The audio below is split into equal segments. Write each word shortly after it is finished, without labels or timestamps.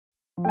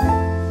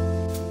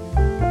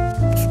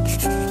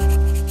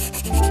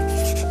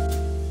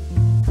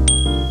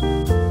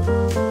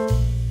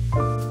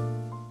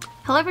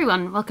Hello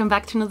everyone, welcome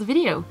back to another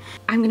video.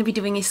 I'm going to be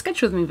doing a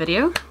sketch with me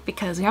video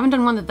because we haven't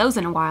done one of those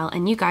in a while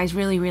and you guys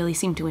really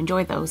seem to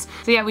enjoy those.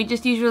 So yeah, we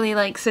just usually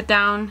like sit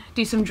down,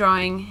 do some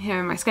drawing here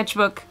in my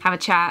sketchbook, have a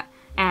chat,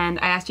 and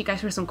I asked you guys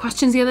for some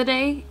questions the other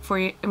day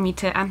for me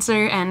to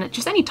answer and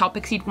just any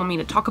topics you'd want me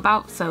to talk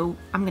about, so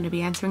I'm going to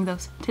be answering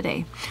those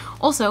today.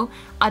 Also,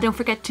 don't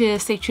forget to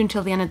stay tuned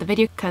till the end of the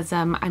video because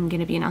I'm going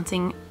to be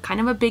announcing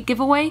kind of a big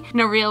giveaway.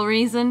 No real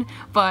reason,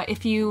 but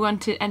if you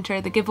want to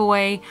enter the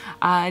giveaway,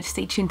 just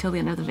stay tuned till the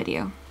end of the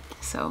video.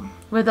 So,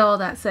 with all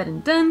that said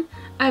and done,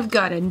 I've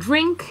got a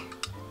drink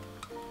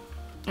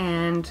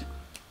and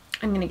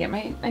I'm gonna get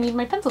I need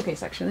my pencil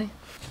case actually.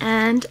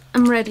 And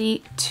I'm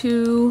ready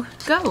to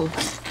go.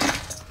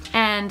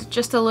 And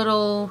just a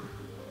little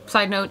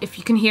side note, if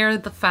you can hear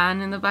the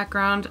fan in the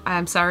background,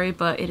 I'm sorry,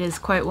 but it is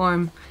quite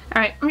warm.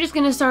 Alright, I'm just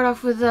gonna start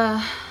off with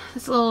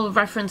this little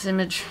reference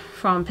image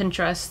from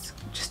Pinterest,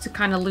 just to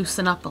kind of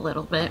loosen up a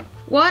little bit.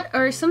 What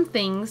are some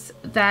things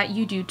that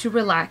you do to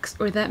relax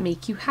or that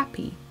make you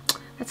happy?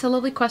 That's a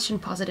lovely question,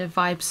 Positive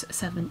Vibes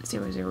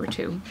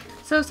 7002.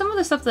 So some of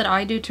the stuff that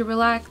I do to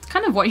relax,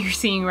 kind of what you're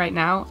seeing right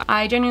now.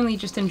 I genuinely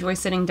just enjoy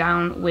sitting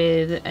down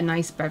with a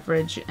nice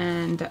beverage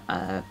and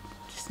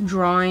just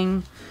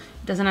drawing.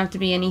 It doesn't have to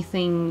be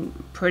anything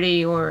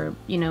pretty or,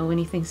 you know,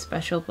 anything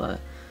special, but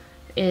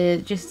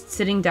just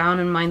sitting down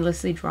and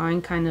mindlessly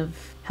drawing kind of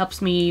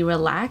helps me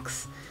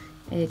relax.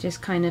 It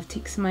just kind of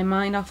takes my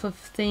mind off of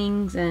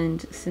things,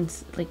 and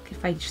since, like,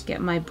 if I just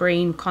get my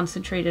brain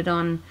concentrated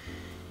on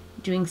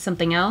doing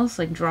something else,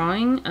 like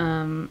drawing,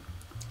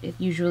 it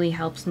usually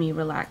helps me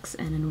relax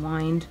and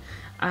unwind.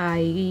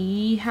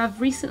 I have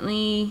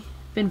recently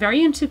been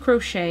very into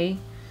crochet.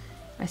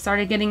 I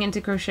started getting into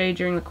crochet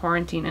during the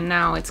quarantine, and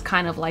now it's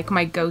kind of like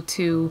my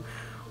go-to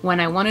when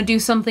I want to do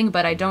something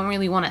but I don't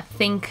really want to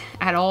think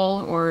at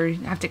all or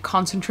have to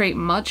concentrate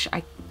much.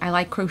 I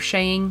like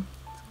crocheting.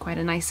 It's quite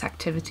a nice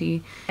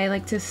activity. I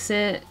like to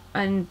sit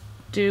and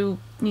do,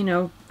 you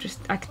know, just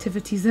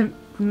activities that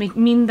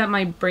mean that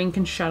my brain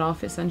can shut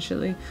off,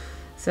 essentially.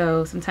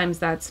 So sometimes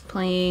that's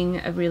playing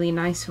a really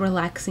nice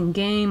relaxing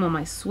game on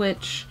my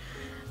Switch,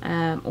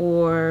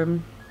 or,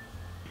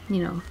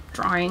 you know,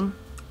 drawing,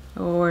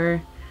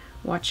 or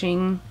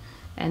watching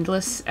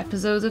endless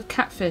episodes of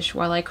Catfish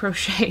while I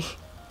crochet.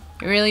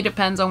 It really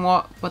depends on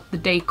what the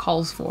day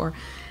calls for.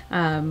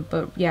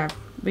 But yeah,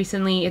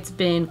 recently it's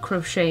been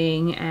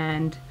crocheting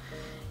and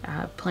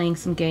playing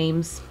some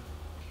games.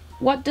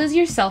 What does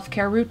your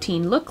self-care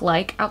routine look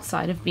like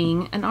outside of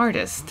being an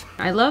artist?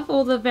 I love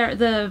all the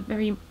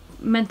very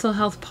mental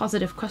health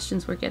positive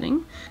questions we're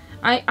getting.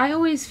 I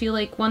always feel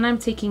like when I'm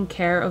taking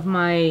care of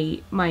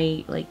my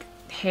like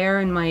hair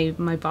and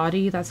my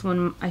body, that's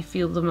when I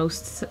feel the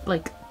most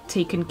like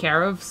taken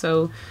care of.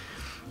 So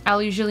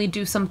I'll usually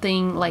do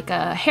something like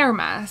a hair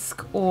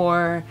mask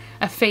or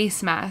a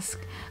face mask.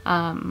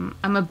 I'm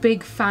a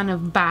big fan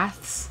of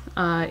baths,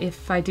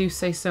 if I do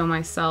say so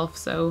myself.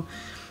 So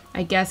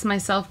I guess my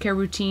self-care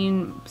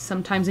routine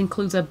sometimes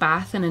includes a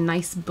bath and a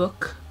nice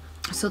book.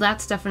 So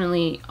that's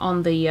definitely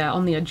on the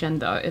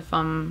agenda if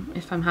I'm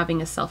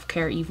having a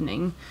self-care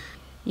evening.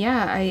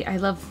 Yeah, I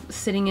love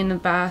sitting in the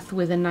bath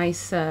with a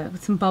nice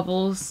with some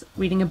bubbles,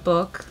 reading a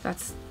book.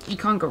 You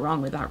can't go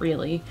wrong with that,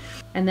 really.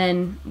 And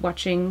then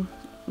watching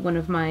one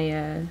of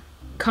my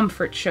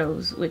comfort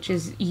shows, which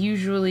is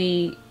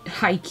usually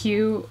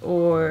Haikyuu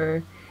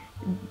or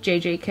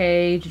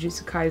JJK,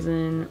 Jujutsu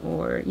Kaisen,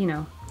 or, you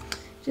know,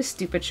 just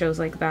stupid shows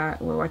like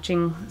that. We're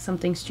watching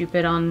something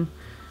stupid on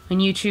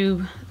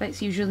YouTube.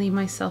 That's usually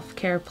my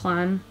self-care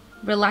plan.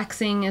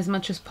 Relaxing as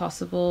much as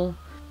possible.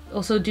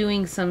 Also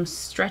doing some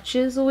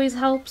stretches always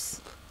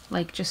helps.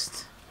 Like,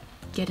 just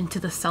get into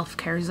the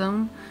self-care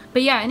zone.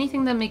 But yeah,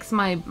 anything that makes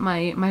my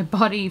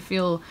body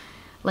feel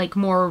like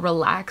more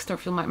relaxed or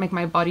make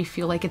my body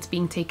feel like it's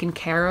being taken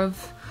care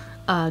of.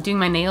 Doing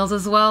my nails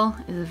as well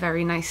is a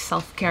very nice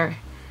self-care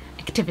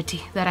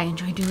activity that I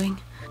enjoy doing.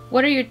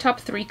 What are your top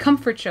 3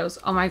 comfort shows?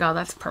 Oh my god,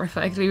 that's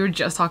perfect. We were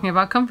just talking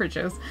about comfort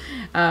shows.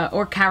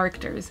 Or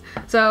characters.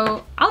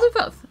 So I'll do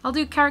both. I'll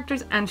do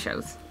characters and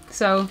shows.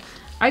 So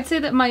I'd say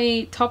that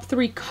my top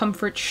 3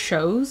 comfort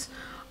shows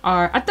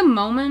are, at the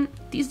moment,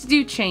 these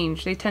do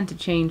change. They tend to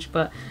change,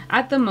 but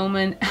at the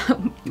moment,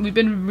 we've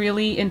been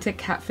really into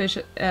Catfish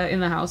in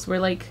the house. We're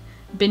like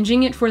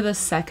binging it for the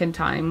 2nd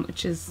time,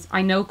 which is,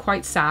 I know,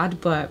 quite sad,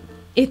 but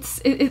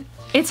it's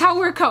how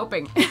we're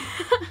coping.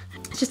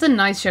 It's just a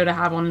nice show to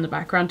have on in the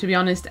background, to be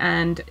honest,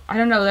 and I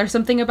don't know, there's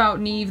something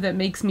about Neve that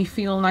makes me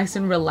feel nice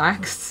and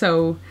relaxed,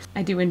 so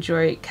I do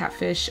enjoy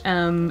Catfish.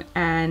 And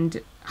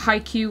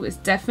Haikyuu is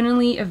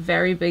definitely a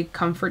very big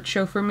comfort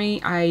show for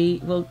me.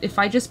 If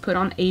I just put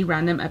on a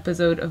random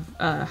episode of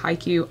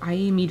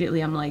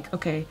Haikyuu, I'm like,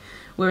 okay,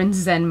 we're in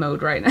Zen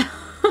mode right now.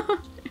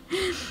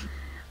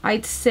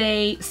 I'd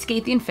say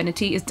Skate the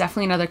Infinity is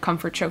definitely another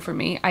comfort show for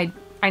me.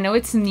 I know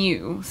it's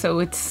new, so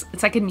it's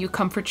like a new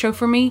comfort show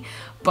for me,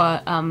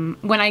 but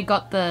when I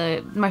got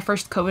my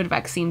first COVID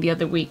vaccine the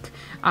other week,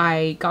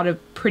 I got a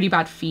pretty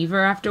bad fever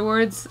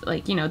afterwards,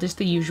 like, you know, just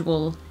the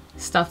usual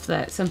stuff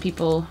that some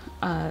people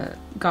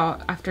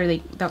got after they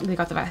got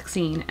the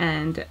vaccine,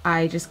 and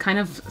I just kind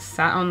of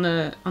sat on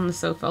the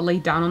sofa,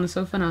 laid down on the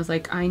sofa, and I was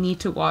like, I need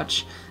to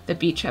watch the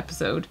beach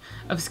episode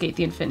of Skate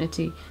the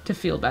Infinity to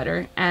feel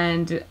better.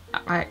 And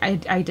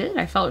I did.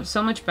 I felt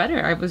so much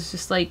better. I was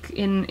just like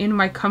in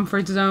my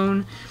comfort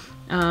zone,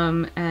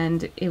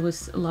 and it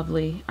was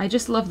lovely. I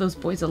just love those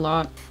boys a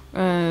lot.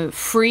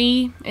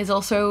 Free is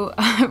also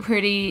a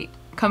pretty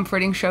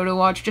comforting show to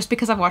watch, just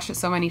because I've watched it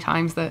so many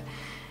times that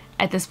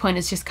at this point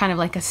it's just kind of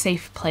like a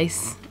safe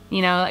place,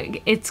 you know.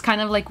 Like, it's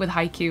kind of like with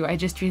Haikyuu. I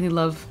just really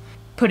love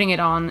putting it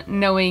on,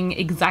 knowing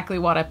exactly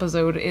what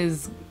episode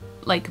is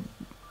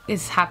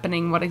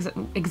happening, what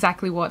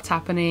exactly what's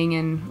happening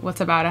and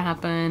what's about to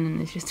happen,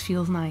 and it just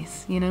feels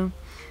nice, you know.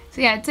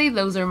 So yeah, I'd say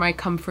those are my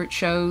comfort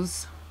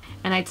shows.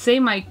 And I'd say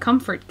my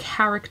comfort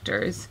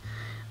characters,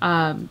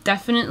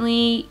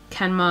 definitely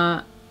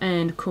Kenma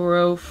and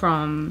Kuro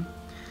from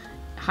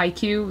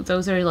Haikyuu.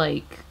 Those are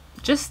like,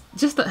 just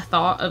the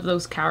thought of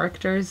those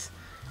characters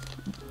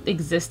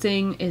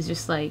existing is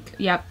just like,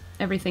 yep,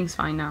 everything's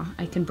fine now.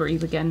 I can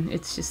breathe again.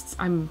 It's just,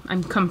 I'm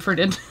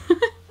comforted.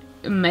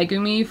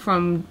 Megumi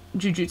from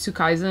Jujutsu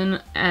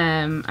Kaisen,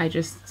 I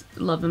just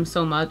love him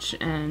so much,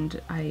 and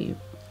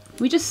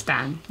we just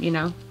stan, you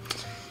know.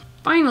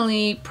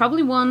 Finally,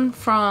 probably one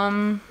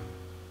from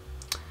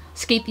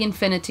Skate the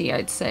Infinity,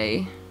 I'd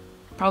say.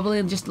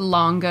 Probably just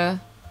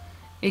Longa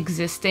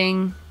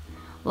existing.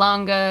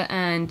 Longa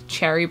and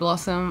Cherry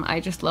Blossom,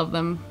 I just love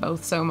them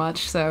both so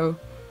much, so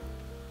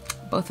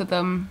both of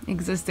them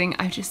existing,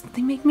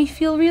 they make me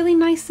feel really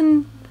nice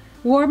and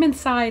warm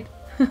inside.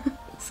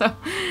 So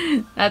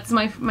that's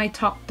my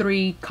top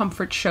 3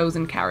 comfort shows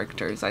and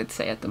characters, I'd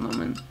say, at the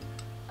moment.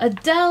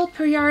 Adele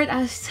Peryard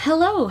asks,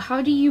 hello,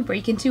 how do you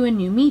break into a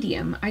new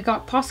medium? I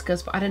got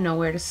Poscas, but I don't know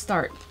where to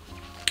start.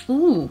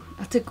 Ooh,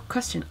 that's a good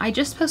question. I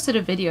just posted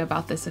a video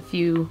about this a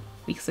few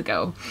weeks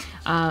ago,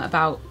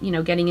 about, you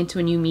know, getting into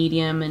a new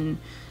medium and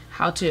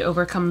how to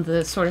overcome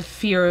the sort of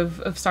fear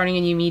of starting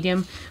a new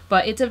medium.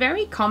 But it's a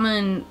very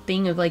common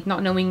thing of like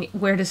not knowing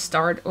where to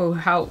start or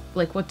how,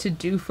 like, what to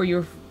do for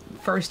your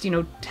first, you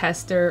know,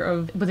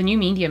 tester with a new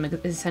medium,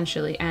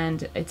 essentially.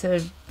 And it's a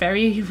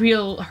very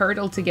real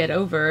hurdle to get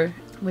over,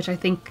 which I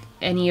think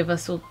any of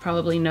us will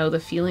probably know the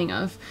feeling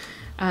of.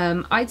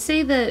 I'd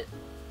say that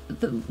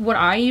what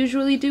I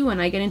usually do when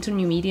I get into a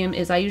new medium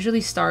is I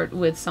usually start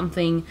with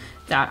something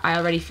that I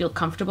already feel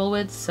comfortable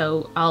with.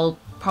 So I'll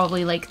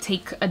probably like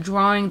take a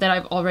drawing that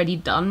I've already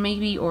done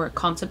maybe, or a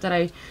concept that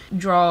I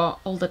draw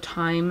all the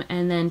time,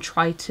 and then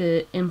try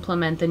to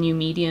implement the new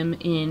medium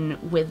in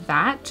with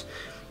that.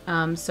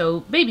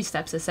 So baby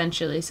steps,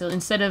 essentially. So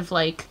instead of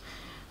like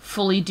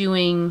fully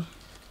doing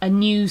a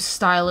new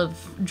style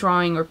of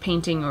drawing or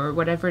painting or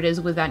whatever it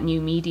is with that new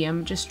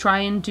medium, just try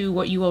and do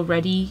what you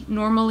already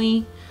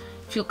normally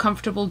feel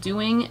comfortable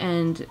doing,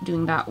 and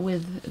doing that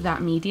with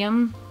that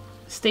medium.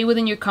 Stay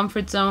within your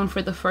comfort zone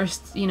for the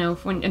first, you know,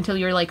 until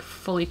you're like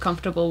fully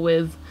comfortable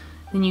with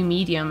the new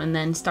medium, and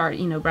then start,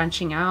 you know,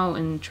 branching out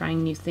and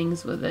trying new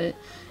things with it.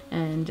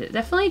 And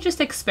definitely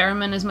just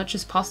experiment as much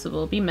as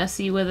possible. Be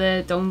messy with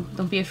it.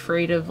 Don't be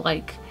afraid of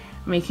like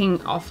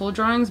making awful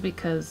drawings,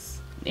 because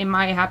it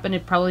might happen,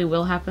 it probably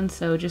will happen.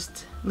 So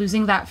just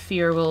losing that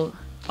fear will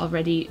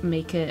already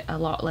make it a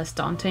lot less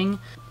daunting.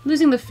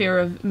 Losing the fear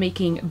of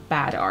making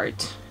bad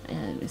art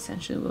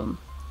essentially will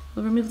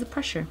remove the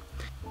pressure.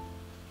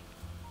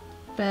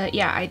 But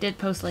yeah, I did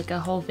post like a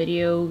whole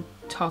video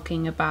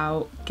talking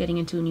about getting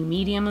into a new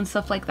medium and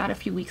stuff like that a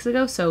few weeks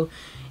ago. So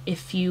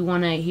if you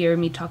want to hear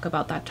me talk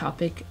about that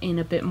topic in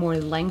a bit more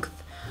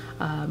length,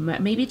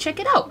 maybe check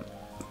it out.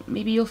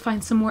 Maybe you'll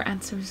find some more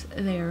answers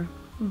there.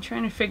 I'm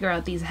trying to figure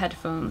out these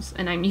headphones,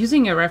 and I'm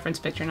using a reference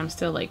picture, and I'm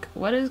still like,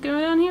 what is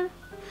going on here?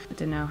 I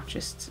don't know,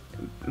 just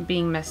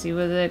being messy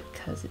with it,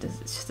 because it's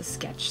just a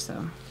sketch,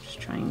 so just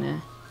trying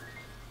to...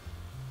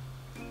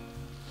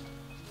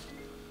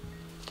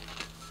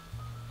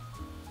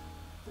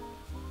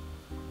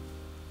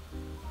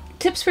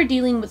 Tips for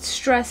dealing with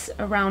stress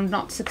around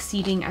not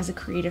succeeding as a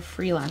creative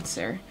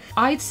freelancer.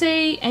 I'd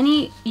say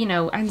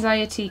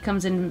anxiety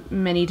comes in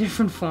many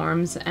different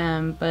forms,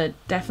 but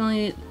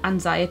definitely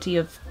anxiety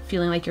of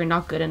feeling like you're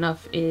not good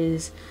enough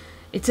it's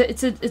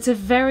a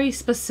very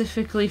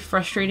specifically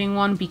frustrating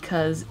one,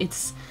 because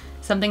it's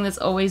something that's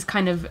always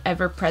kind of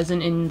ever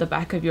present in the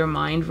back of your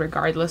mind,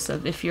 regardless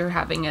of if you're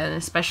having an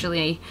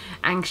especially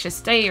anxious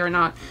day or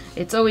not.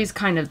 It's always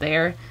kind of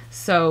there.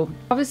 So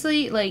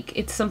obviously, like,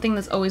 it's something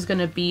that's always going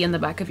to be in the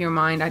back of your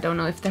mind. I don't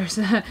know if there's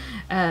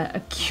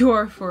a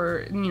cure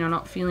for, you know,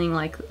 not feeling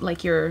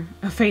like you're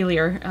a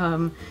failure,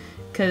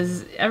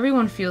 because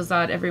everyone feels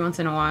that every once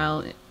in a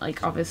while.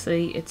 Like,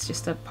 obviously it's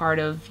just a part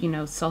of, you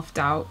know,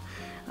 self-doubt.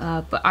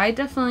 But I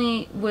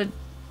definitely would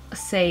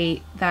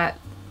say that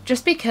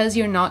just because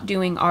you're not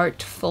doing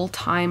art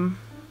full-time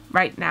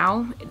right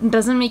now, it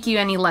doesn't make you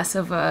any less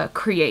of a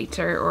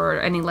creator or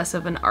any less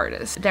of an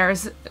artist.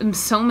 There's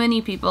so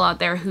many people out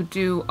there who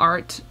do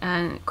art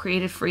and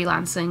creative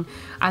freelancing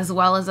as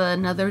well as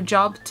another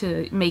job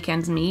to make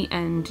ends meet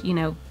and, you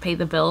know, pay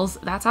the bills.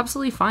 That's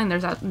absolutely fine.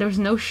 There's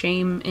no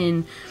shame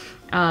in,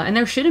 and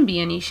there shouldn't be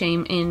any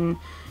shame in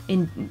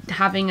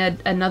having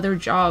another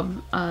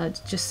job,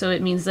 just so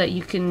it means that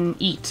you can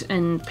eat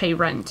and pay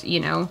rent,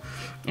 you know.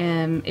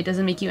 It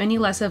doesn't make you any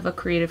less of a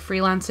creative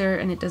freelancer,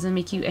 and it doesn't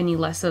make you any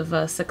less of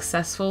a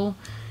successful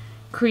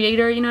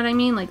creator, you know what I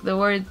mean? Like, the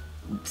word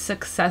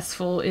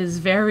successful is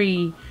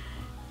very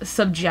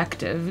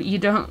subjective. You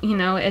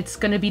know, it's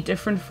gonna be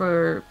different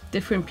for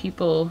different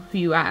people who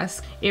you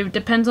ask. It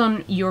depends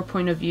on your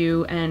point of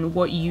view and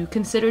what you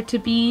consider to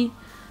be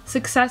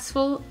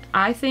successful.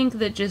 I think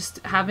that just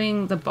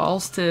having the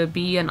balls to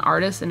be an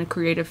artist and a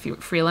creative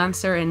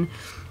freelancer and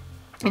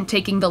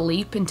taking the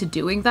leap into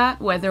doing that,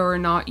 whether or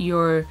not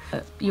you're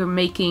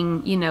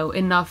making, you know,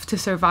 enough to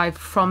survive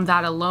from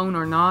that alone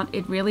or not,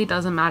 it really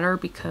doesn't matter,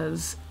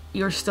 because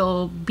you're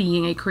still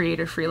being a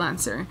creative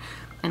freelancer.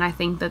 And I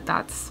think that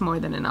that's more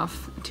than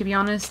enough, to be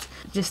honest.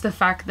 Just the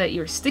fact that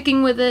you're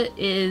sticking with it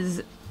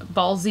is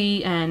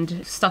ballsy,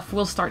 and stuff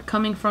will start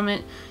coming from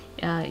it.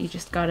 You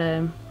just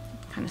gotta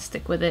kind of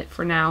stick with it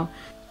for now.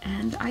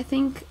 And I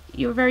think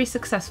you're very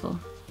successful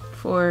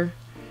for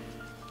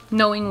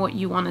knowing what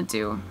you want to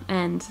do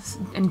and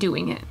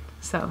doing it.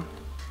 So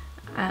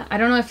I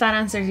don't know if that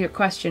answers your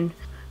question,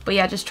 but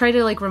yeah, just try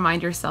to like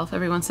remind yourself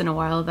every once in a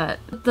while that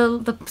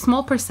the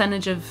small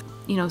percentage of,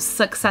 you know,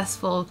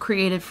 successful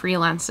creative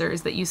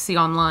freelancers that you see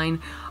online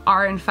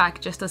are in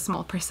fact just a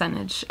small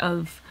percentage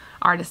of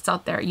artists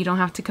out there. You don't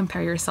have to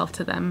compare yourself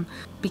to them,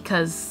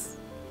 because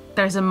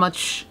there's a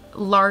much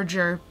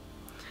larger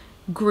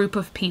group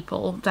of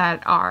people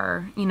that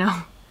are, you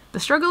know, the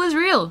struggle is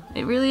real.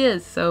 It really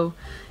is. So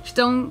just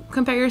don't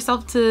compare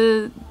yourself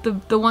to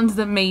the ones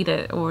that made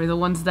it, or the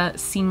ones that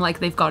seem like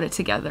they've got it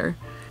together.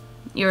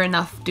 You're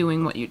enough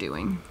doing what you're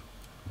doing.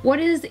 What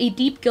is a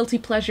deep guilty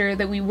pleasure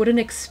that we wouldn't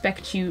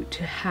expect you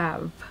to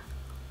have?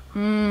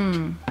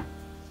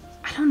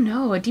 I don't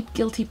know, a deep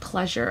guilty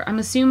pleasure. I'm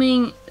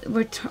assuming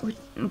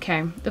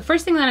okay. The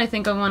first thing that I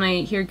think of when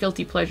I hear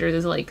guilty pleasures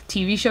is like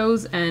TV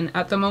shows, and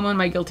at the moment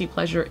my guilty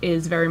pleasure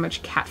is very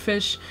much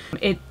Catfish.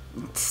 It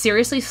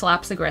seriously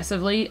slaps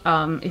aggressively.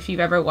 If you've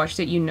ever watched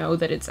it, you know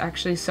that it's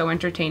actually so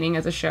entertaining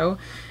as a show.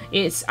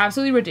 It's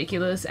absolutely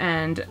ridiculous,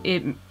 and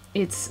I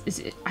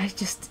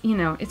just, you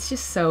know, it's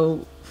just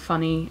so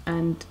funny,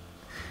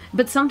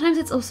 but sometimes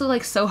it's also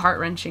like so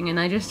heart-wrenching, and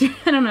I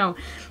don't know.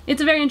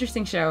 It's a very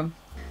interesting show.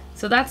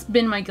 So that's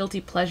been my guilty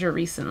pleasure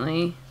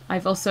recently.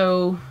 I've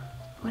also,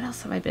 what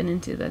else have I been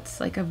into that's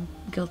like a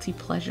guilty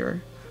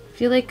pleasure? I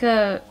feel like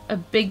a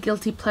big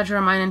guilty pleasure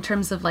of mine in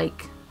terms of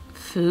like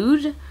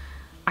food,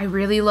 I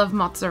really love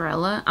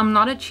mozzarella. I'm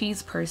not a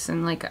cheese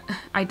person. Like,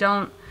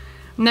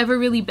 never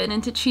really been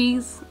into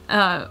cheese,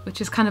 which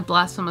is kind of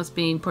blasphemous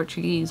being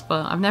Portuguese,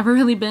 but I've never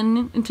really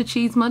been into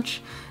cheese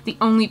much. The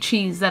only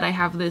cheese that I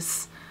have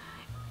this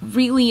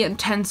really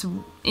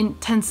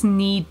intense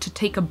need to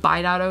take a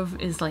bite out of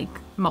is like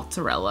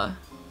mozzarella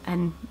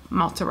and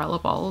mozzarella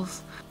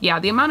balls. Yeah,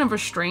 the amount of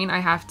restraint I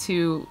have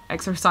to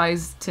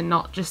exercise to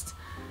not just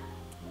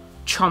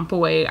chomp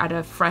away at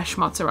a fresh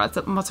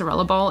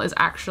mozzarella ball is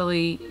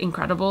actually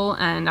incredible,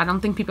 and I don't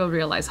think people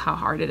realize how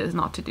hard it is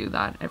not to do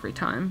that every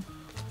time.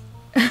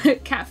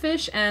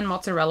 Catfish and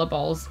mozzarella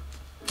balls.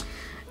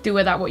 Do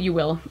with that what you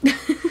will.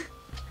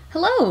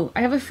 Hello,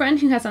 I have a friend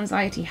who has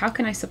anxiety. How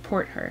can I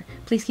support her?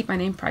 Please keep my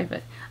name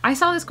private. I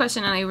saw this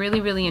question and I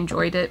really, really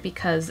enjoyed it,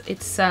 because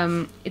it's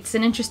an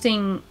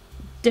interesting,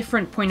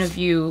 different point of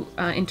view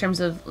in terms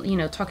of, you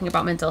know, talking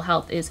about mental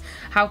health. Is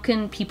how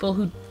can people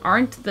who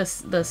aren't the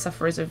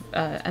sufferers of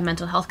a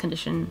mental health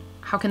condition,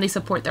 how can they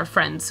support their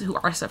friends who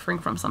are suffering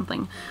from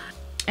something?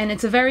 And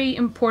it's a very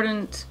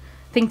important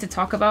thing to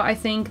talk about, I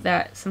think,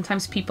 that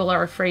sometimes people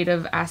are afraid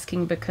of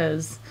asking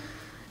because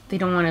they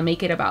don't want to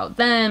make it about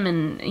them,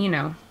 and, you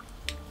know,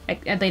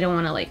 they don't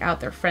want to like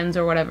out their friends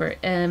or whatever.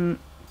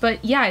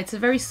 But yeah, it's a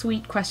very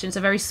sweet question. It's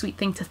a very sweet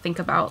thing to think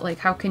about. Like,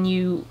 how can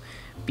you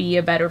be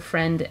a better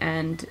friend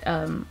and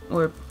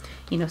or,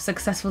 you know,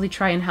 successfully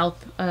try and help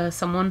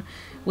someone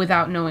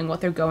without knowing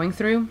what they're going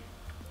through?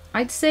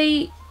 I'd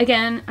say,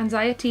 again,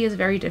 anxiety is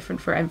very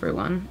different for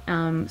everyone.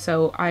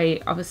 So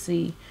I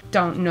obviously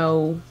don't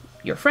know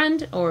your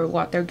friend or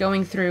what they're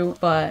going through,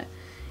 but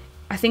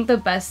I think the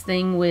best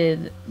thing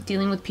with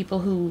dealing with people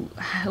who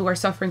are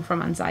suffering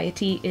from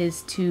anxiety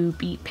is to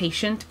be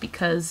patient,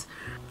 because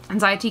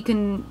anxiety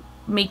can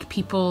make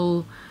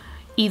people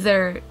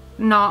either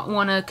not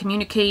want to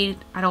communicate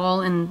at all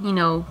and, you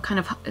know, kind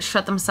of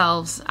shut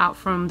themselves out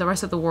from the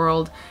rest of the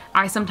world.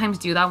 I sometimes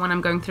do that when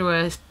I'm going through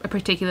a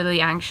particularly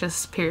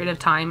anxious period of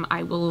time.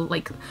 I will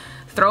like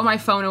throw my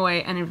phone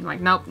away and I'm like,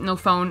 nope, no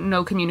phone,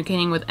 no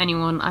communicating with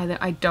anyone.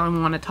 I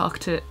don't want to talk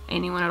to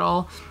anyone at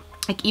all.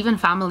 Like, even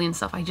family and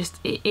stuff,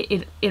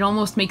 it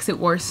almost makes it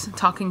worse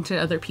talking to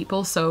other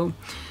people. So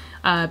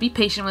be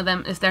patient with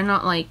them. If they're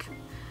not like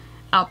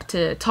up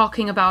to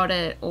talking about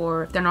it,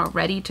 or if they're not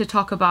ready to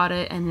talk about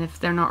it, and if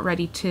they're not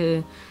ready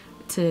to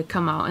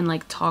come out and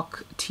like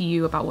talk to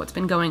you about what's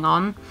been going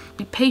on,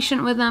 be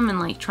patient with them and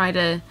like try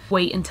to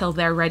wait until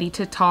they're ready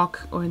to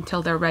talk, or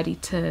until they're ready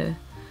to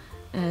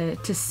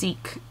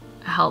seek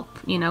help,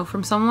 you know,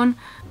 from someone.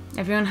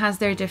 Everyone has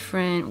their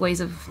different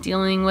ways of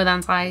dealing with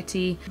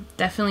anxiety.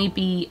 Definitely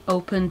be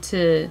open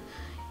to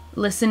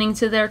listening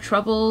to their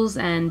troubles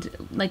and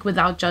like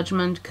without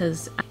judgment,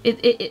 because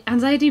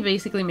anxiety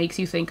basically makes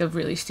you think of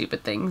really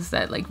stupid things,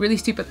 that like really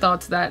stupid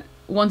thoughts that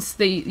once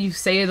you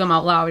say them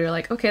out loud, you're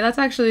like, okay, that's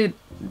actually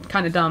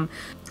kind of dumb.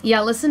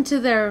 Yeah, listen to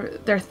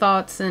their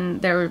thoughts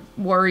and their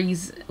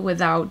worries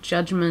without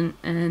judgment.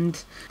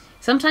 And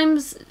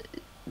sometimes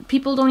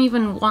people don't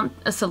even want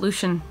a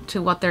solution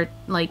to what they're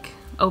like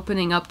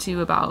opening up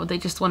to about. They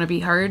just want to be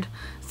heard.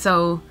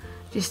 So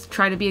just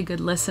try to be a good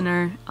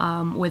listener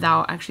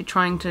without actually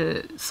trying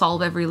to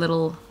solve every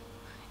little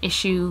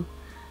issue.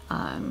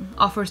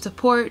 Offer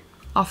support,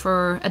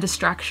 offer a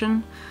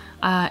distraction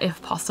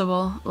if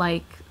possible,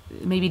 like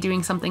maybe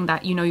doing something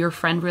that you know your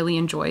friend really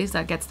enjoys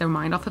that gets their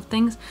mind off of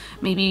things.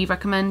 Maybe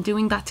recommend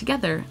doing that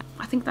together.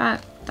 I think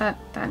that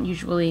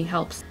usually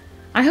helps.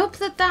 I hope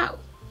that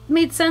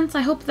made sense.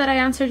 I hope that I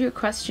answered your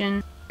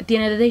question. At the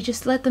end of the day,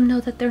 just let them know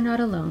that they're not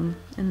alone,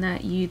 and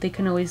that they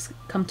can always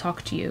come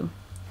talk to you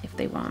if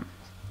they want.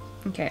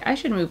 Okay, I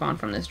should move on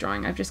from this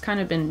drawing. I've just kind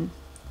of been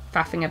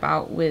faffing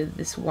about with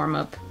this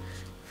warm-up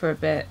for a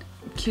bit.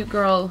 Cute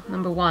girl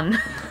number 1.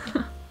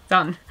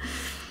 Done.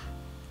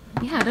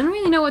 Yeah, I don't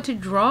really know what to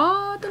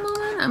draw at the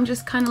moment. I'm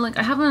just kind of like,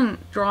 I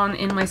haven't drawn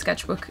in my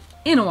sketchbook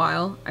in a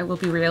while, I will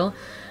be real.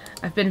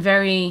 I've been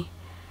very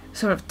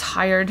sort of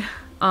tired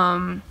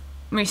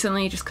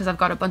recently, just because I've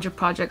got a bunch of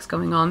projects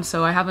going on,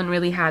 so I haven't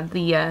really had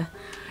the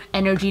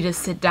energy to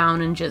sit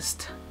down and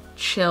just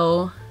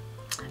chill.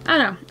 I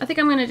don't know, I think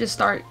I'm gonna just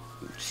start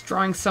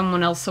drawing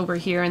someone else over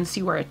here and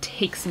see where it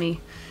takes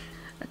me.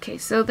 Okay,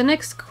 so the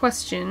next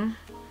question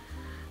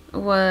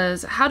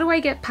was, how do I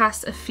get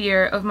past a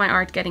fear of my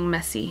art getting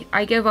messy?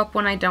 I give up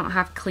when I don't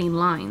have clean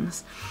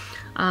lines.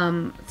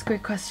 It's a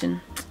great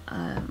question.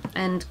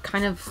 And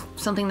kind of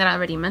something that I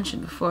already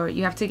mentioned before.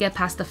 You have to get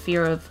past the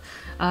fear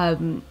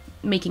of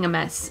making a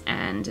mess.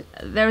 And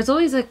there's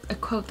always a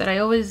quote that I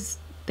always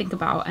think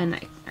about, and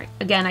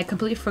I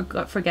completely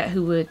forget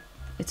who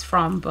it's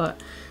from,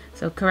 but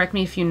so correct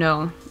me if you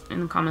know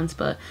in the comments,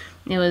 but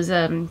it was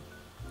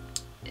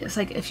it's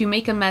like, if you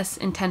make a mess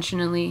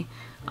intentionally,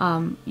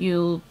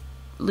 you'll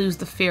lose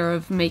the fear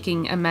of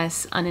making a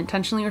mess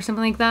unintentionally, or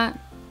something like that.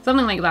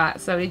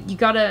 So you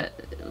gotta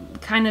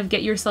kind of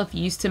get yourself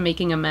used to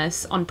making a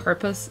mess on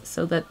purpose,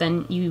 so that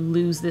then you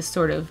lose this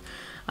sort of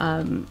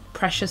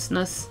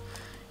preciousness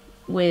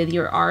with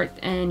your art,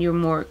 and you're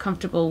more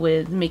comfortable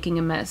with making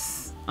a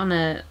mess on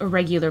a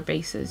regular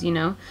basis, you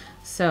know?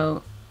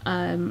 So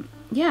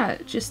yeah,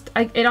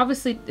 it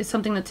obviously is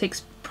something that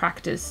takes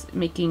practice,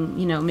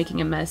 making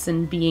a mess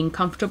and being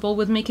comfortable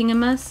with making a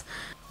mess.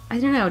 I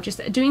don't know, just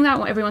doing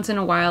that every once in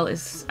a while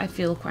is, I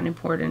feel, quite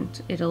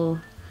important. It'll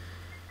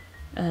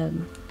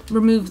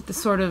remove the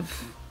sort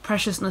of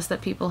preciousness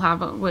that people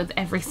have with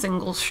every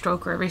single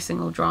stroke or every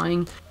single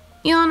drawing.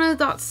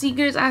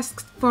 Iana.Seegers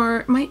asks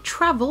for my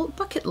travel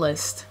bucket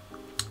list.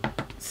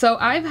 So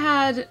I've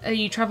had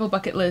a travel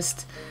bucket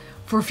list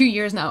for a few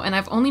years now, and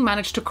I've only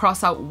managed to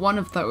cross out one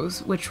of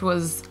those, which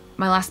was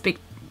my last big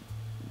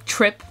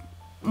trip,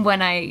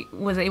 when I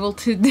was able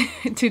to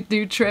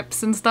do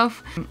trips and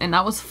stuff, and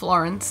that was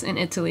Florence in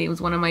Italy. It was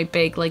one of my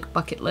big like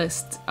bucket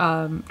list,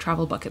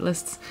 travel bucket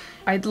lists.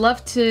 I'd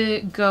love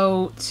to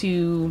go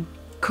to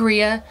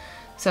Korea,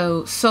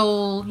 so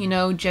Seoul,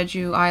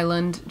 Jeju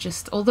Island,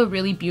 just all the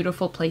really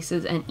beautiful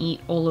places, and eat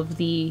all of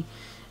the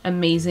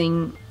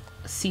amazing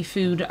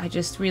seafood. I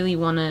just really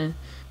want to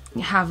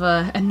have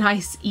a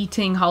nice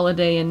eating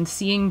holiday and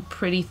seeing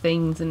pretty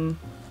things, and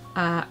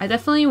I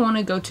definitely want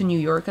to go to New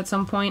York at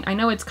some point. I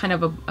know it's kind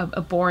of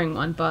a boring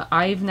one, but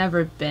I've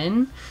never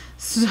been,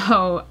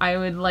 so I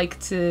would like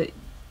to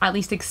at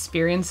least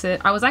experience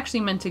it. I was actually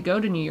meant to go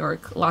to New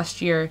York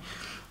last year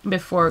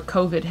before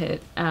COVID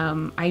hit.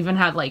 I even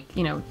had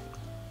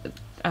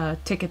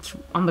tickets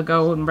on the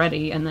go and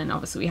ready, and then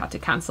obviously we had to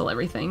cancel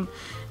everything.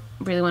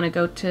 Really want to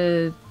go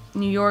to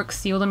New York,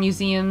 see all the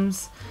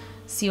museums,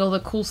 see all the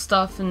cool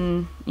stuff,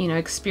 and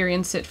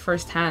experience it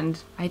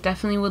firsthand. I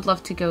definitely would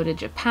love to go to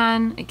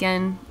Japan,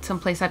 again,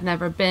 someplace I've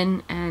never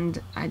been,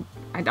 and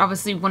I'd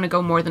obviously want to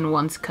go more than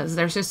once, because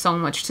there's just so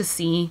much to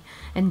see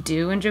and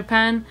do in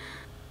Japan.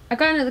 I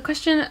got another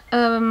question.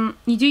 Do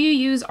you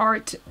use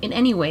art in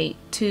any way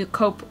to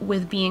cope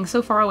with being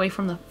so far away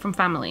from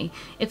family?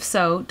 If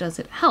so, does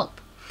it help?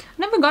 I've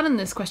never gotten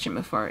this question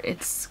before.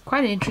 It's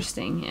quite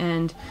interesting,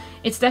 and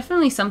it's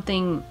definitely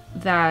something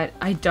that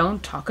I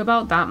don't talk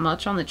about that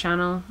much on the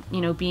channel,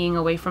 being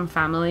away from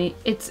family.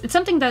 It's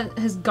something that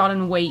has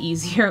gotten way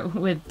easier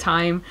with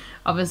time.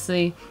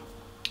 Obviously,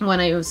 when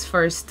I was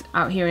first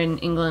out here in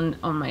England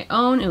on my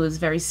own, it was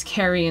very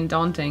scary and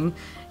daunting,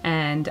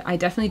 and I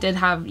definitely did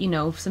have,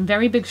 some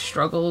very big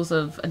struggles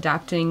of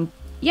adapting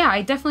yeah,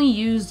 I definitely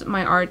used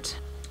my art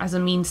as a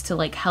means to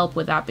like help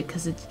with that,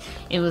 because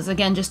it was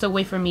again just a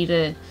way for me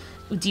to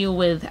deal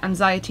with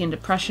anxiety and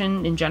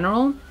depression in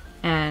general,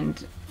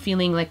 and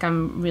feeling like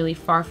I'm really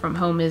far from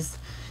home is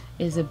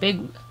a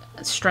big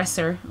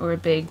stressor, or a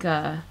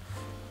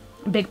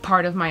big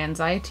part of my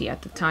anxiety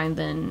at the time.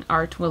 Then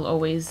art will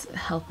always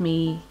help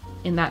me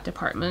in that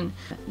department.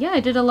 Yeah,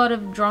 I did a lot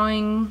of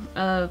drawing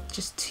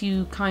just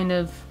to kind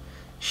of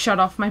shut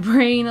off my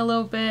brain a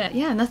little bit.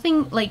 Yeah,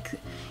 nothing like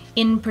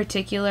in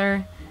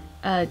particular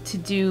to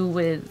do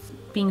with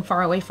being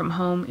far away from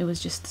home. It was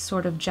just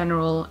sort of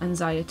general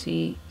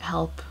anxiety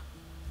help.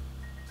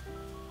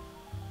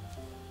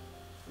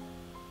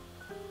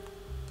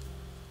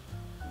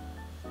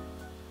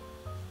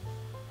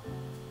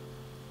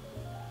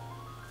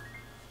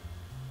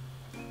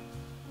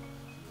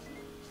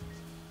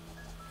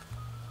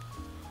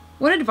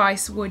 What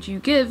advice would you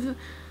give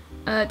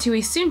to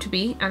a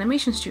soon-to-be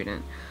animation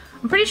student?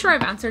 I'm pretty sure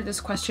I've answered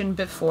this question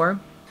before.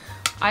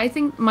 I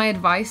think my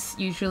advice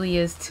usually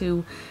is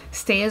to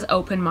stay as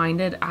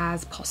open-minded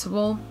as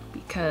possible,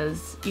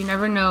 because you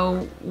never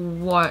know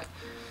what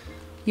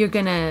you're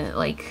gonna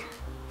like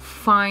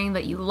find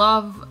that you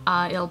love.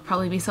 It'll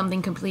probably be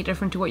something completely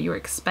different to what you were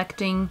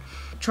expecting.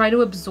 Try to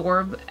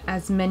absorb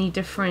as many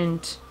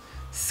different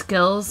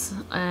skills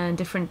and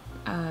different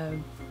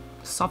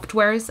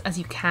softwares as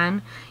you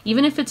can,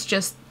 even if it's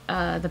just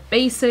the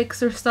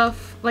basics or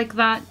stuff like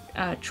that.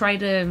 Try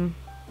to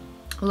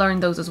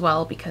learn those as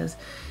well, because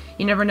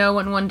you never know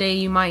when one day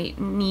you might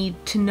need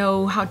to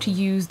know how to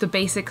use the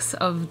basics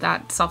of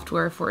that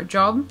software for a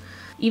job.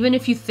 Even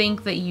if you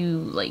think that you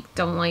like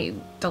don't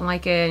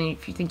like it, and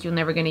if you think you're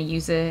never going to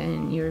use it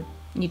and you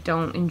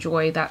don't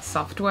enjoy that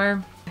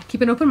software,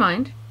 keep an open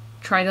mind.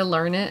 Try to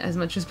learn it as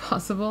much as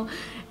possible.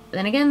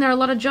 Then again, there are a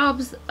lot of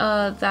jobs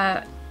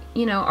that,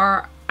 you know,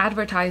 are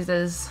advertised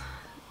as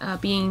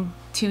being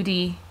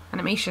 2D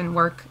animation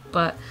work,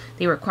 but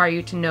they require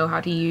you to know how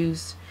to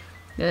use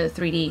the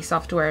 3D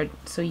software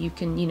so you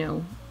can, you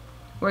know,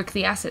 work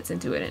the assets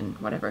into it and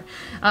whatever.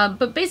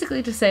 But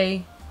basically to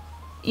say,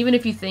 even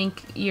if you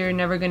think you're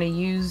never going to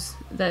use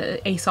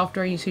a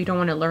software, so you don't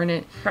want to learn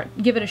it,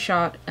 give it a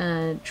shot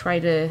and try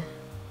to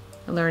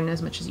learn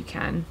as much as you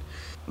can.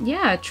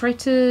 Yeah, try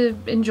to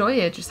enjoy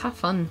it, just have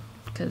fun,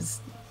 because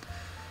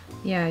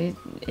yeah,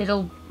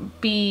 it'll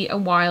be a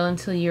while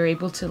until you're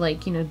able to,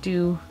 like, you know,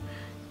 do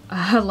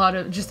a lot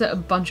of, just a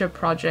bunch of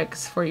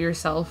projects for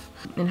yourself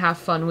and have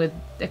fun with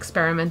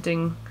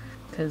experimenting,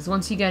 because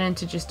once you get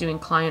into just doing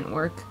client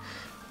work,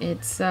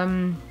 it's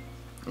a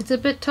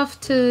bit tough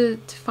to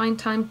find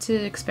time to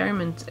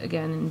experiment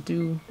again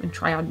and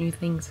try out new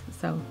things.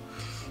 So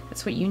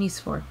that's what uni's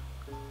for.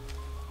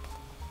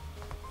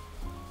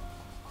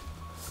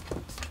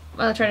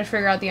 While I try to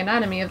figure out the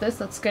anatomy of this,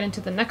 let's get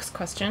into the next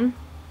question.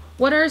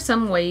 What are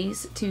some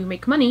ways to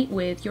make money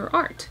with your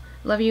art?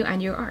 Love you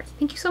and your art.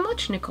 Thank you so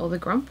much, Nicole the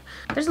Grump.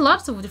 There's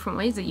lots of different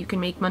ways that you can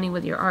make money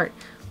with your art.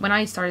 When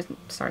I started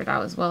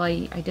out as well,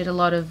 I did a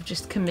lot of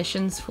just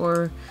commissions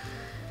for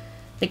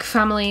like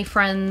family,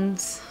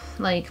 friends,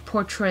 like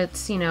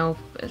portraits, you know,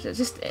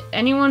 just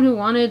anyone who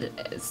wanted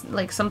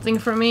like something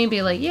from me,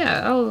 be like,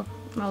 yeah,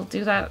 I'll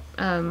do that.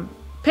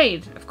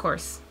 Paid, of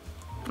course.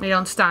 I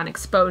don't stand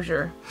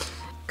exposure.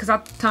 Because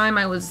at the time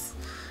I was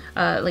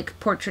like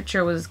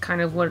portraiture was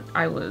kind of what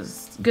I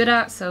was good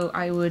at, so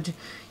I would,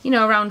 you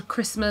know, around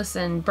Christmas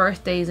and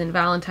birthdays and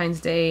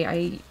Valentine's Day,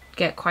 I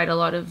get quite a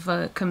lot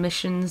of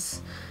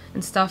commissions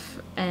and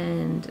stuff,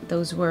 and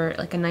those were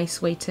like a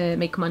nice way to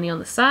make money on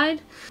the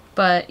side.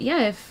 But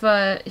yeah,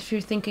 if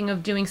you're thinking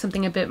of doing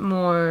something a bit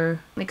more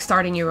like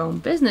starting your own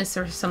business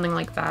or something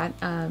like that,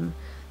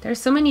 there's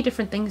so many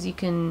different things you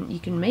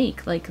can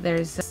make. Like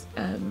there's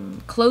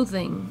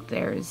clothing,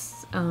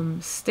 there's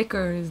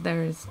stickers,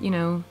 there's, you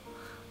know,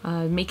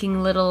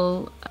 making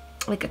little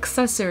like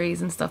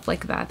accessories and stuff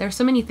like that. There's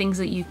so many things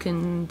that you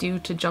can do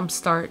to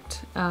jumpstart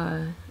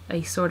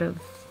a sort of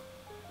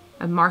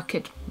a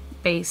market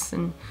base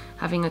and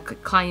having a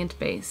client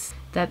base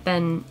that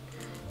then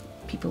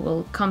people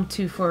will come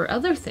to for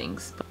other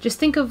things. But just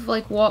think of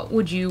like, what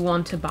would you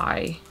want to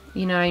buy,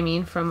 you know what I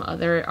mean, from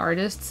other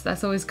artists.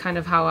 That's always kind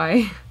of how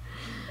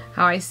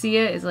I see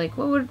it, is like,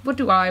 what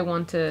would I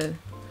want to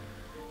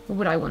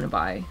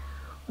buy?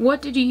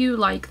 What did you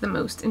like the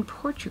most in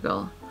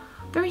Portugal?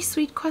 Very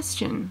sweet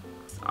question.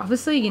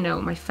 Obviously, you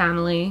know, my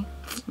family,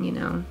 you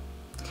know,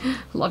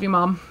 love you,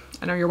 Mom,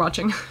 I know you're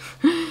watching.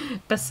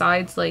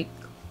 Besides, like,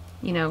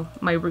 you know,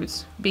 my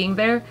roots being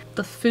there,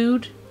 the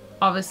food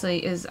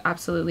obviously is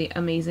absolutely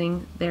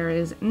amazing. There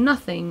is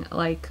nothing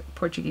like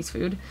Portuguese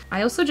food.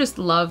 I also just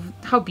love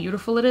how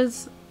beautiful it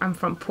is. I'm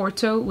from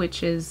Porto,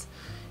 which is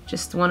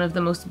just one of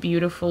the most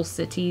beautiful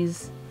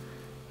cities,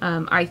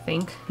 I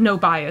think. No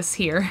bias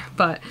here,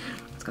 but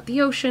it's got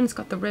the ocean, it's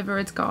got the river,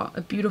 it's got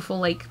a beautiful,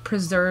 like,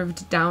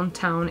 preserved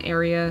downtown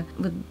area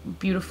with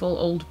beautiful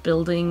old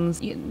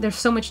buildings. There's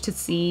so much to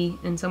see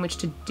and so much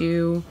to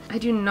do. I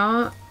do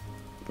not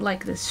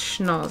like this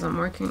schnoz I'm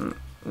working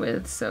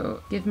with,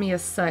 so give me a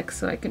sec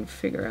so I can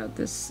figure out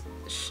this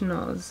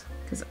schnoz,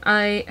 because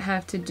I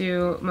have to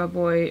do my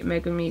boy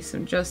Megumi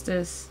some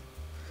justice.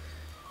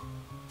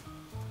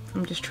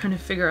 I'm just trying to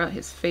figure out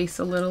his face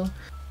a little.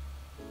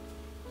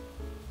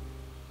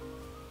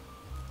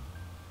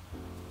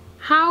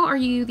 How are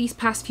you these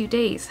past few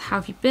days? How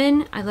have you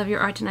been? I love your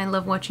art and I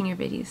love watching your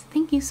videos.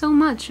 Thank you so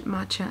much,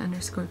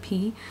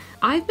 matcha_p.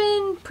 I've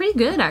been pretty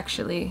good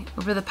actually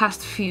over the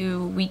past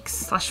few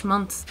weeks /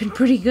 months. Been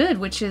pretty good,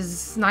 which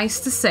is nice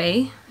to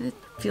say. It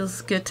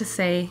feels good to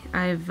say.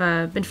 I've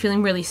been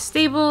feeling really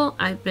stable.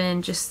 I've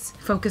been just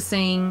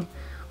focusing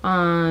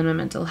on my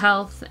mental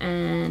health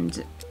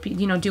and,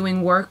 you know,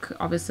 doing work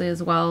obviously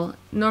as well.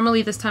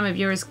 Normally this time of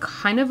year is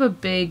kind of a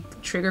big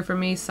trigger for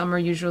me. Summer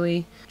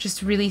usually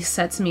just really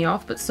sets me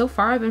off, but so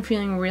far I've been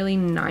feeling really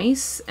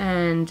nice,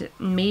 and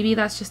maybe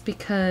that's just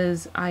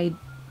because I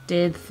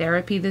did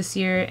therapy this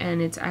year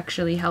and it's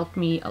actually helped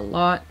me a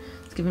lot.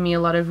 It's given me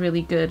a lot of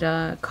really good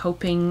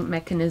coping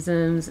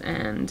mechanisms,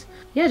 and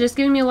yeah, just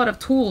giving me a lot of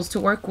tools to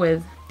work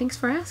with. Thanks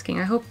for asking.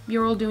 I hope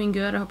you're all doing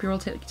good. I hope you're all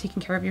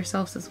taking care of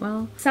yourselves as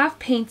well. Saf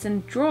Paints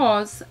and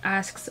Draws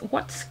asks,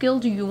 what skill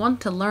do you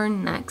want to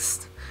learn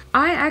next?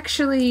 I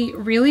actually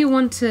really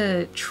want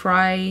to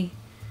try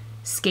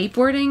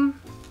skateboarding.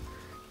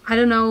 I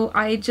don't know,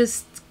 I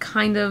just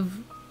kind of,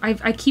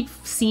 I keep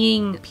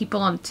seeing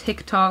people on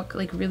TikTok,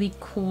 like really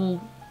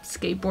cool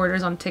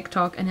skateboarders on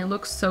TikTok, and it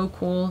looks so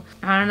cool.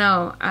 I don't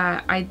know,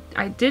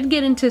 I did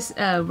get into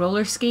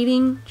roller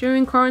skating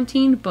during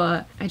quarantine,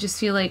 but I just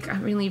feel like I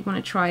really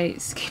want to try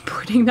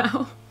skateboarding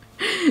now.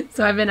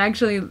 So I've been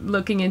actually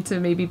looking into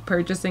maybe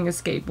purchasing a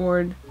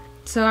skateboard.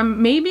 So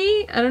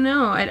maybe, I don't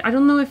know, I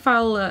don't know if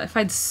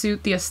I'd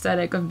suit the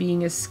aesthetic of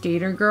being a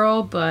skater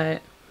girl,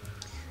 but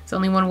it's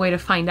only one way to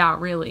find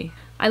out, really.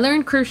 I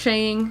learned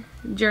crocheting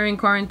during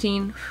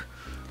quarantine,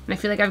 and I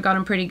feel like I've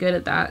gotten pretty good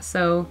at that,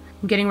 so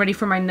I'm getting ready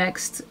for my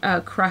next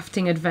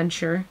crafting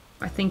adventure.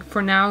 I think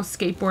for now,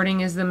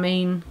 skateboarding is the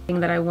main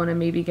thing that I want to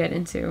maybe get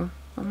into.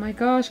 Oh my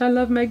gosh, I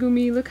love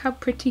Megumi. Look how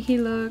pretty he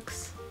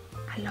looks.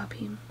 I love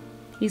him.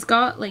 He's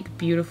got like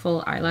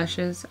beautiful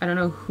eyelashes. I don't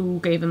know who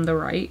gave him the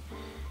right,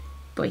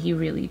 but he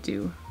really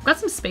do. I've got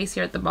some space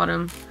here at the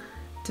bottom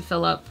to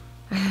fill up.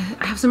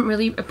 I have some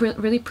really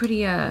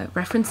pretty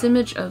reference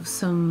image of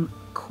some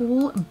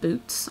cool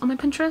boots on my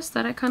Pinterest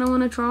that I kind of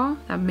want to draw.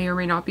 That may or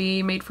may not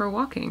be made for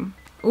walking.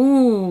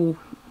 Ooh,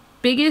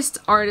 biggest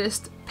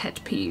artist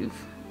pet peeve.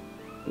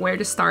 Where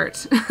to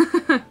start?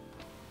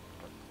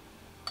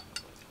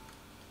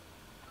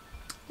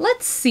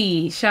 Let's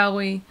see, shall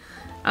we?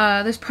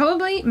 There's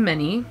probably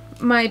many.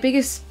 My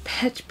biggest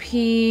pet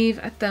peeve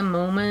at the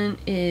moment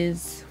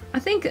is, I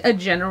think, a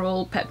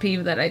general pet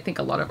peeve that I think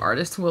a lot of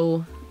artists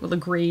will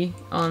agree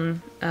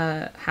on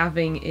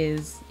having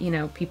is, you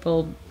know,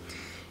 people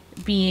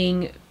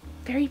being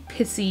very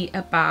pissy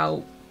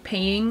about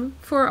paying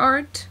for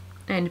art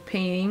and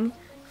paying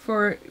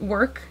for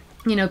work.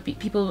 You know,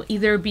 people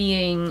either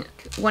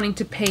wanting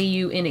to pay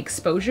you in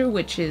exposure,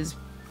 which is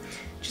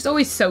just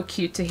always so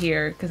cute to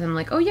hear, because I'm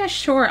like, oh yeah,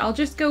 sure, I'll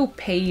just go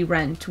pay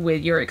rent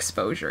with your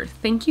exposure.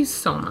 Thank you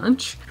so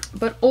much.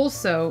 But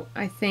also,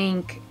 I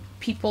think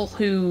people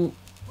who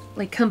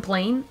like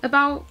complain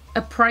about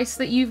a price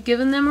that you've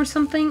given them or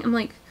something, I'm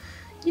like,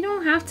 you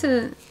don't have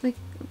to, like,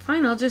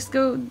 fine, I'll just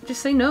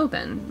say no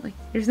then. Like,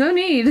 there's no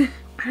need.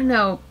 I don't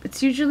know,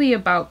 it's usually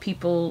about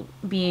people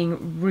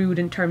being rude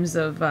in terms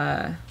of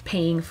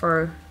paying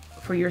for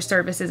your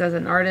services as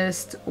an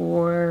artist,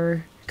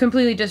 or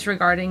completely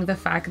disregarding the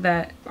fact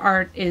that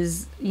art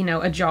is, you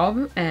know, a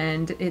job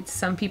and it's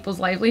some people's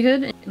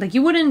livelihood. Like,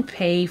 you wouldn't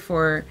pay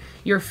for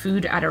your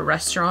food at a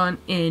restaurant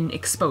in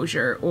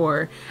exposure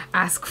or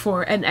ask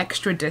for an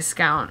extra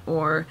discount,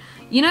 or,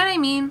 you know what I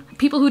mean?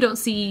 People who don't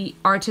see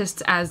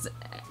artists as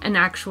an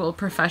actual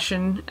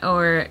profession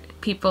or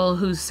people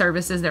whose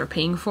services they're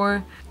paying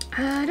for.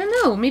 I don't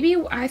know, maybe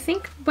I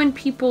think when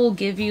people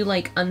give you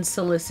like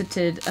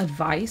unsolicited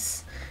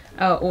advice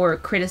or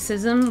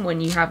criticism when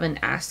you haven't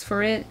asked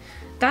for it,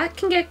 that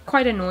can get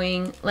quite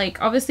annoying.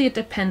 Like, obviously it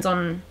depends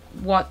on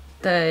what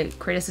the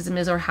criticism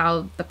is or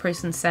how the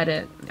person said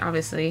it,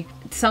 obviously.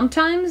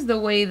 Sometimes the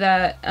way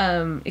that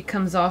it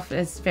comes off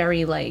as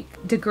very like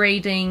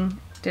degrading,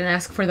 didn't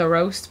ask for the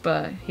roast,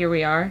 but here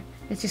we are.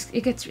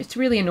 It's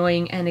really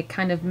annoying, and it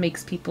kind of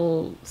makes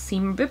people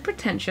seem a bit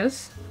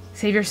pretentious.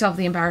 Save yourself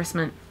the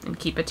embarrassment and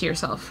keep it to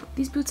yourself.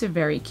 These boots are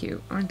very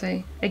cute, aren't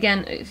they?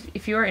 Again,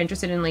 if you are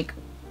interested in like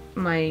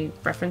my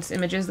reference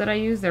images that I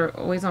use, they're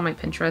always on my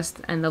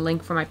Pinterest, and the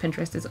link for my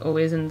Pinterest is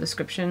always in the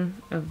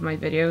description of my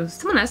videos.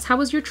 Someone asked, how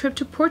was your trip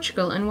to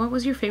Portugal and what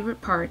was your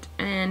favorite part?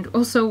 And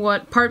also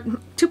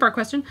two-part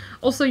question,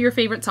 also your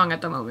favorite song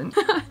at the moment.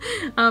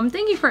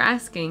 Thank you for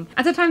asking.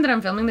 At the time that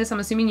I'm filming this, I'm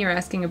assuming you're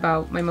asking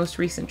about my most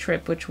recent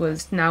trip, which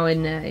was now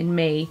in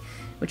May,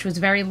 which was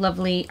very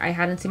lovely. I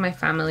hadn't seen my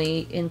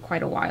family in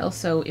quite a while,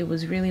 so it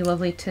was really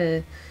lovely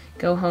to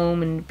go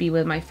home and be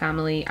with my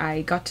family.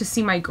 I got to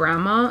see my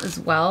grandma as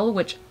well,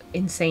 which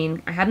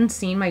insane. I hadn't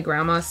seen my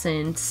grandma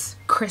since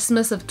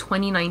Christmas of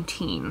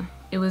 2019.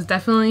 It was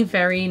definitely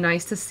very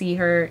nice to see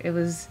her. It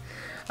was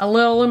a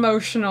little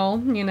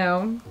emotional, you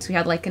know. So we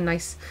had like a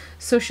nice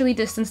socially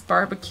distanced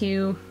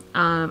barbecue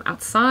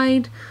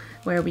outside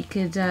where we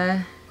could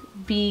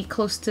be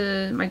close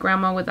to my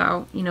grandma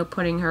without, you know,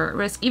 putting her at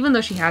risk. Even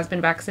though she has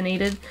been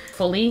vaccinated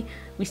fully,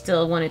 we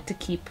still wanted to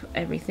keep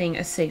everything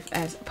as safe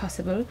as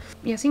possible.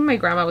 Yeah, seeing my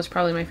grandma was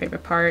probably my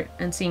favorite part,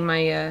 and seeing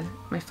my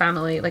my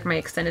family, like my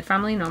extended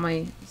family, not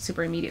my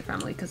super immediate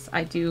family, because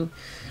I do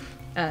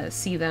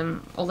see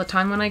them all the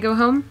time when I go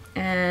home.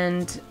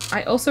 And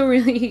I also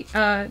really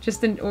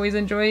just always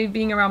enjoy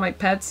being around my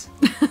pets.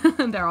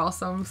 They're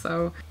awesome.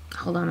 So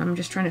hold on, I'm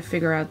just trying to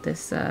figure out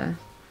this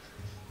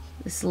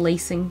this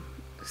lacing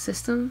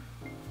system.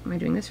 Am I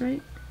doing this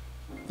right?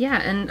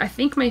 Yeah, and I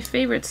think my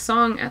favorite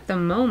song at the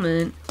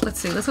moment, let's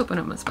see, let's open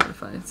up my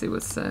Spotify and see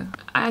what's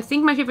I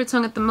think my favorite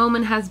song at the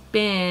moment has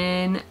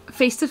been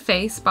Face to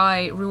Face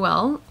by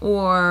Ruel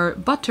or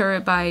Butter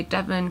by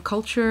Devon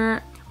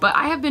Culture. But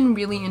I have been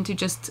really into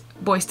just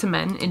Boyz II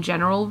Men in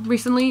general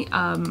recently.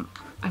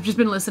 I've just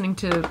been listening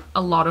to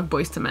a lot of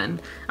Boyz II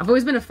Men. I've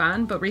always been a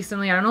fan, but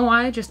recently, I don't know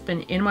why, I've just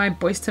been in my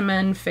Boyz II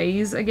Men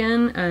phase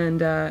again, and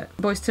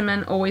Boyz II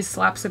Men always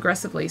slaps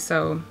aggressively,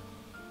 so...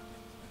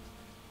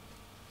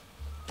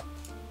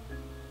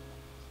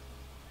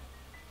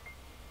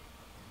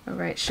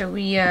 Alright, shall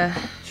we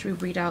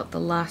read out the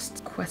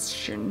last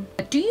question?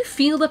 Do you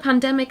feel the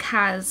pandemic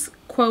has,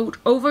 quote,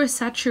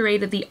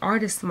 oversaturated the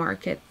artist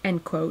market,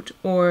 end quote,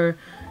 or,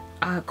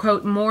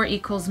 quote, more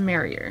equals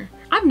merrier?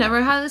 I've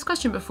never had this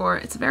question before.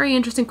 It's a very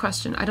interesting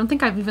question. I don't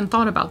think I've even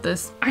thought about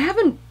this. I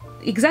haven't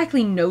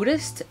exactly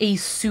noticed a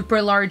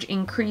super large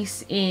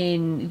increase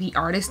in the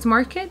artist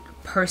market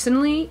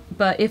personally,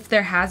 but if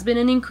there has been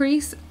an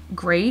increase,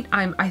 great.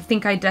 I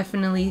think I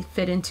definitely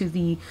fit into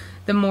the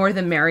more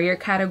the merrier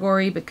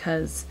category,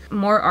 because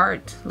more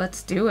art,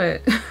 let's do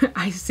it.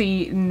 I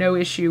see no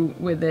issue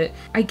with it.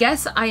 I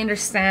guess I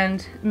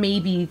understand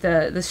maybe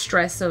the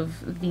stress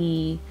of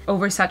the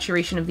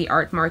oversaturation of the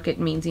art market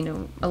means, you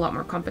know, a lot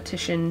more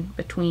competition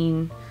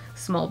between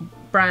small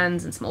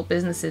brands and small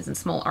businesses and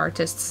small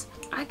artists.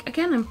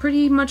 Again, I'm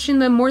pretty much in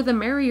the more the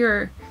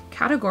merrier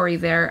category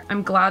there.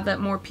 I'm glad that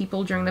more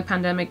people during the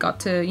pandemic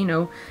got to, you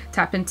know,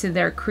 tap into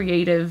their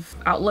creative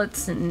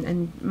outlets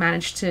and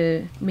manage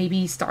to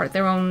maybe start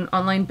their own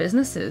online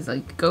businesses.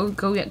 Like,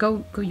 go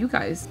you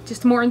guys.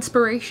 Just more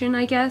inspiration,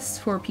 I guess,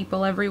 for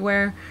people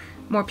everywhere.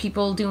 More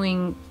people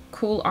doing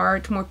cool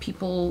art, more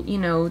people, you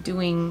know,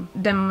 doing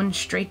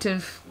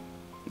demonstrative,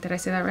 did I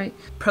say that right?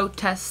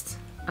 Protest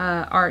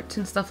art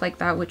and stuff like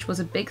that, which was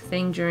a big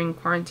thing during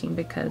quarantine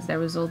because there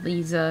was all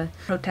these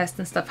protests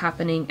and stuff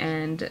happening,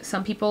 and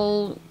some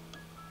people,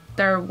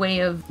 their way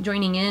of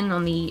joining in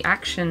on the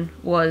action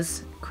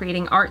was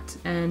creating art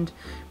and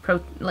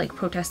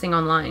protesting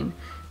online.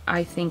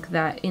 I think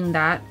that in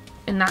that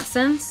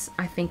sense,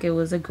 I think it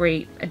was a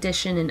great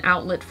addition and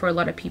outlet for a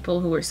lot of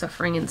people who were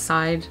suffering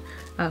inside,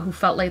 who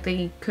felt like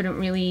they couldn't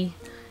really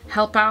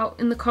help out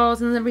in the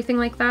cause and everything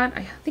like that.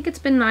 I think it's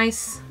been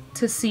nice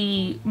to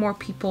see more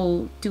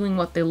people doing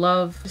what they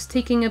love, just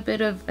taking a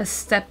bit of a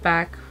step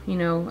back, you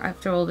know,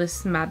 after all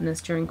this madness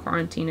during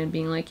quarantine, and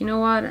being like, you know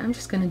what, I'm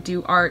just gonna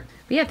do art.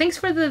 But yeah, thanks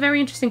for the very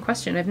interesting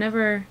question. I've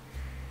never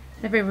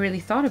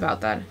really thought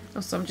about that.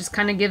 Also, I'm just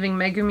kind of giving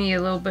Megumi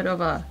a little bit of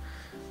a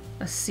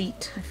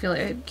seat. I feel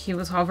like he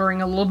was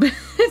hovering a little bit.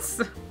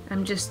 So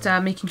I'm just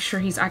making sure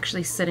he's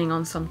actually sitting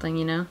on something,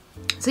 you know?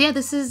 So yeah,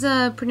 this is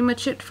pretty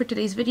much it for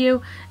today's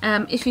video.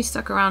 If you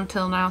stuck around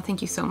till now,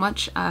 thank you so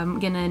much. I'm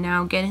gonna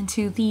now get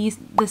into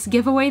this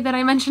giveaway that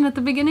I mentioned at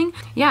the beginning.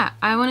 Yeah,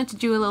 I wanted to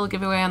do a little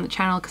giveaway on the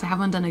channel because I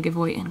haven't done a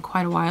giveaway in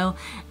quite a while,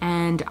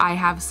 and I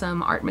have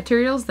some art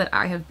materials that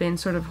I have been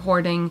sort of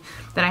hoarding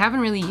that I haven't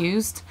really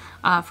used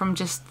from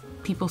just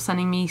people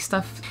sending me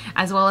stuff,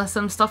 as well as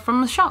some stuff from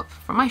the shop,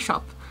 from my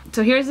shop.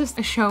 So here's just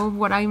to show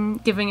what I'm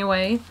giving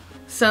away.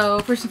 So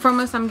first and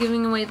foremost, I'm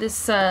giving away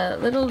this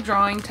little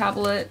drawing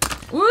tablet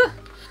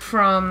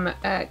from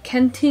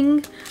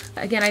Kenting.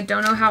 Again, I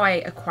don't know how I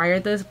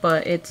acquired this,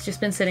 but it's just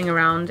been sitting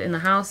around in the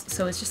house.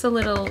 So it's just a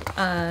little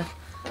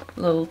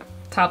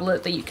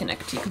tablet that you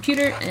connect to your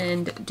computer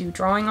and do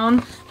drawing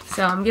on.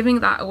 So I'm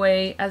giving that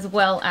away, as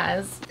well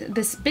as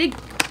this big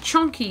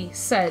chunky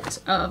set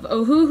of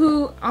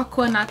Ohuhu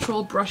Aqua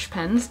Natural brush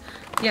pens.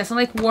 Yeah, so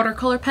like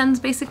watercolor pens,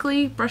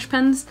 basically, brush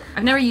pens.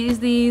 I've never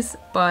used these,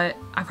 but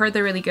I've heard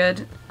they're really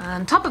good.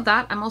 On top of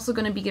that, I'm also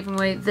going to be giving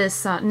away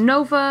this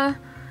Nova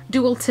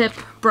dual tip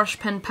brush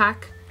pen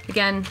pack.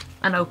 Again,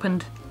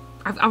 unopened.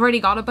 I've already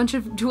got a bunch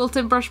of dual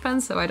tip brush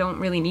pens, so I don't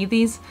really need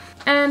these.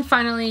 And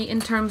finally, in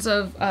terms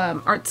of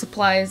art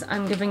supplies,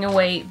 I'm giving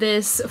away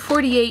this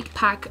 48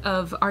 pack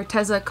of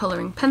Arteza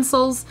coloring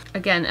pencils.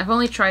 Again, I've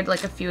only tried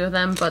like a few of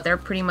them, but they're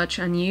pretty much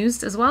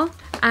unused as well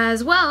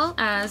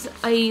as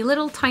a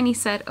little tiny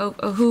set of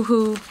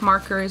Ohuhu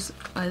markers,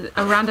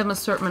 a random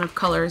assortment of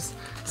colors.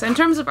 So in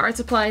terms of art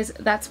supplies,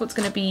 that's what's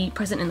going to be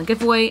present in the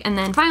giveaway. And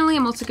then finally,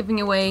 I'm also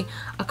giving away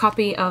a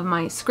copy of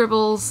my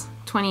Scribbles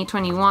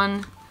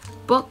 2021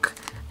 book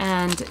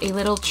and a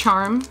little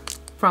charm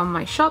from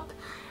my shop,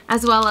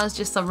 as well as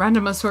just a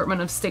random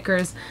assortment of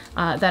stickers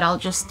that I'll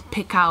just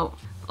pick out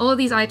all of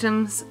these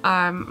items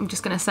I'm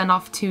just gonna send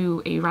off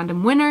to a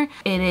random winner.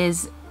 It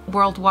is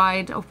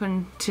worldwide,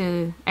 open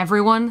to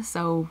everyone,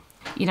 so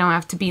you don't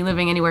have to be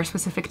living anywhere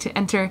specific to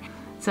enter.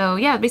 So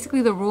yeah,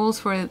 basically the rules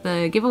for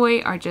the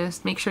giveaway are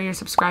just make sure you're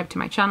subscribed to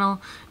my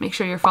channel, make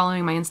sure you're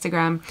following my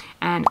Instagram,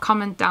 and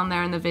comment down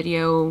there in the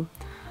video,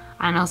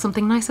 I don't know,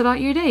 something nice about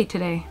your day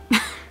today.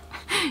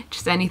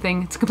 Just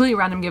anything. It's a completely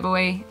random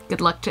giveaway.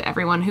 Good luck to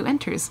everyone who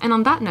enters. And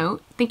on that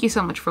note, thank you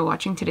so much for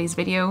watching today's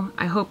video.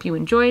 I hope you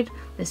enjoyed.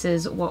 This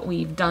is what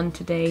we've done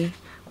today.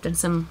 We've done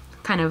some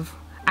kind of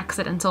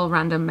accidental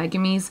random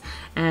megumis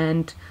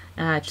and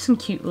just some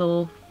cute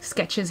little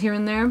sketches here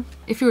and there.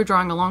 If you were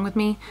drawing along with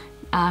me,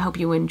 I hope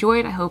you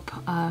enjoyed. I hope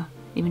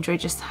you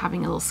enjoyed just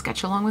having a little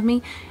sketch along with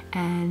me.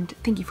 And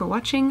thank you for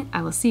watching.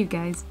 I will see you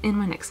guys in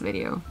my next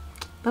video.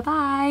 Bye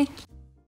bye!